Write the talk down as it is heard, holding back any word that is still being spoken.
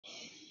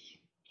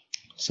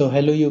So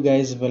hello you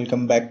guys,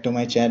 welcome back to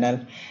my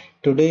channel.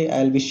 Today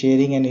I'll be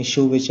sharing an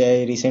issue which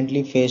I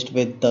recently faced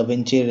with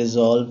DaVinci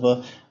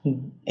Resolve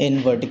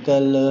in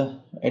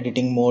vertical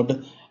editing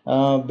mode.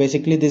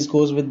 Basically this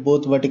goes with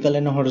both vertical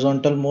and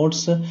horizontal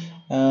modes.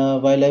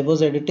 While I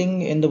was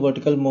editing in the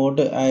vertical mode,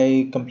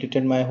 I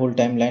completed my whole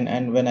timeline,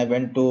 and when I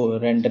went to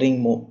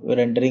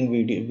rendering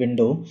video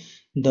window,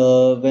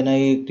 the when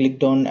I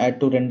clicked on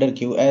add to render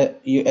queue,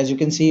 as you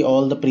can see,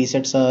 all the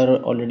presets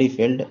are already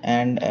filled,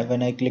 and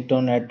when I clicked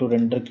on add to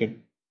render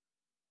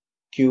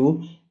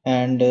queue,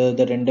 and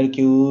the render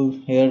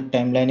queue here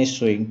timeline is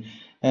showing,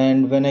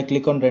 and when I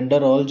click on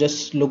render all,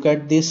 just look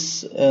at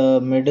this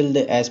middle,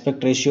 the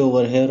aspect ratio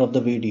over here of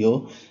the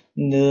video.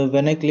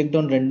 When I clicked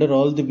on render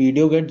all, the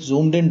video gets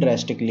zoomed in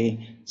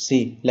drastically.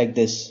 See, like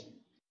this.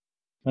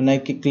 When I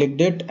clicked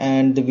it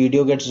and the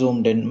video gets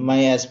zoomed in,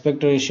 my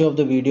aspect ratio of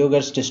the video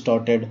gets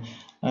distorted,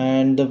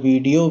 and the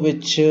video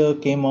which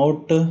came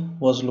out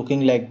was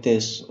looking like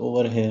this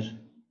over here.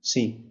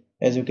 See,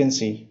 as you can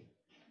see,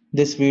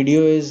 this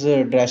video is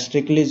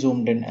drastically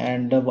zoomed in,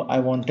 and I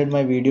wanted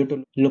my video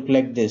to look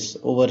like this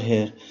over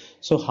here.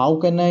 So how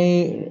can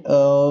I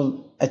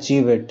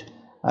achieve it?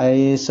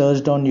 I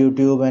searched on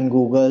YouTube and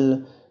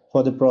Google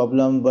for the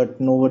problem, but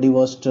nobody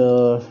was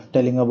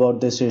telling about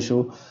this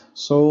issue.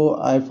 So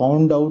I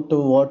found out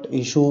what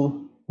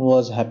issue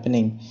was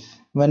happening.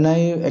 When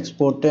I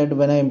imported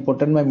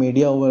my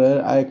media over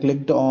here, I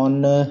clicked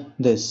on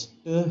this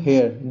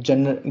here,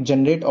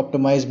 generate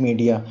optimized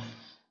media.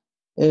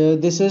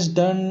 This is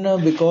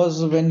done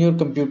because when your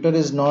computer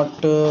is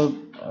not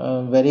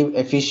very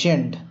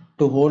efficient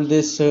to hold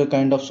this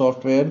kind of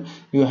software,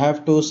 you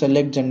have to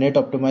select generate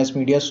optimized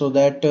media, so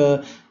that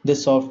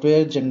this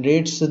software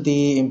generates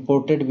the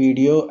imported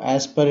video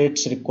as per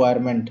its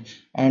requirement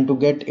and to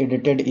get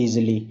edited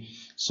easily.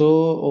 So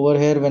over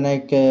here, when I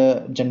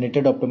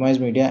generated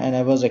optimized media and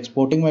I was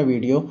exporting my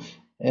video,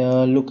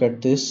 look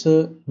at this.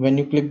 When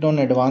you clicked on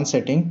advanced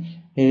setting,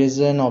 here is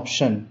an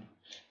option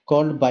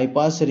called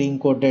bypass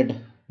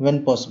reencoded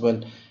when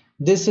possible.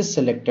 This is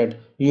selected.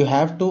 You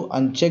have to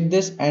uncheck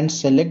this and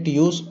select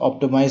use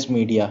optimized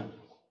media.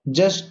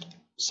 Just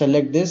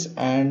select this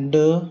and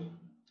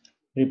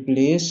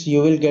replace.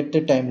 You will get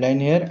the timeline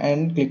here,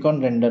 and click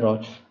on render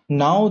all.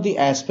 Now the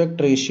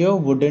aspect ratio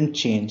wouldn't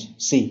change.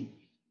 See,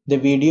 the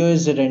video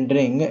is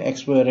rendering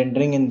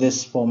in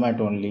this format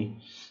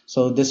only.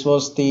 So this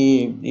was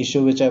the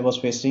issue which I was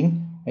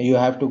facing. You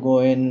have to go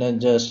in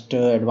just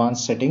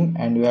advanced setting,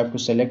 and you have to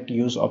select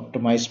use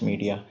optimized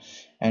media,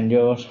 and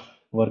your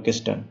work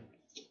is done.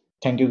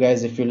 Thank you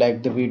guys. If you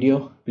liked the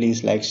video,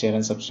 please like, share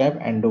and subscribe,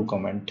 and do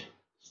comment.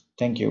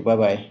 Thank you. Bye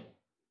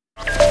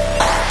bye.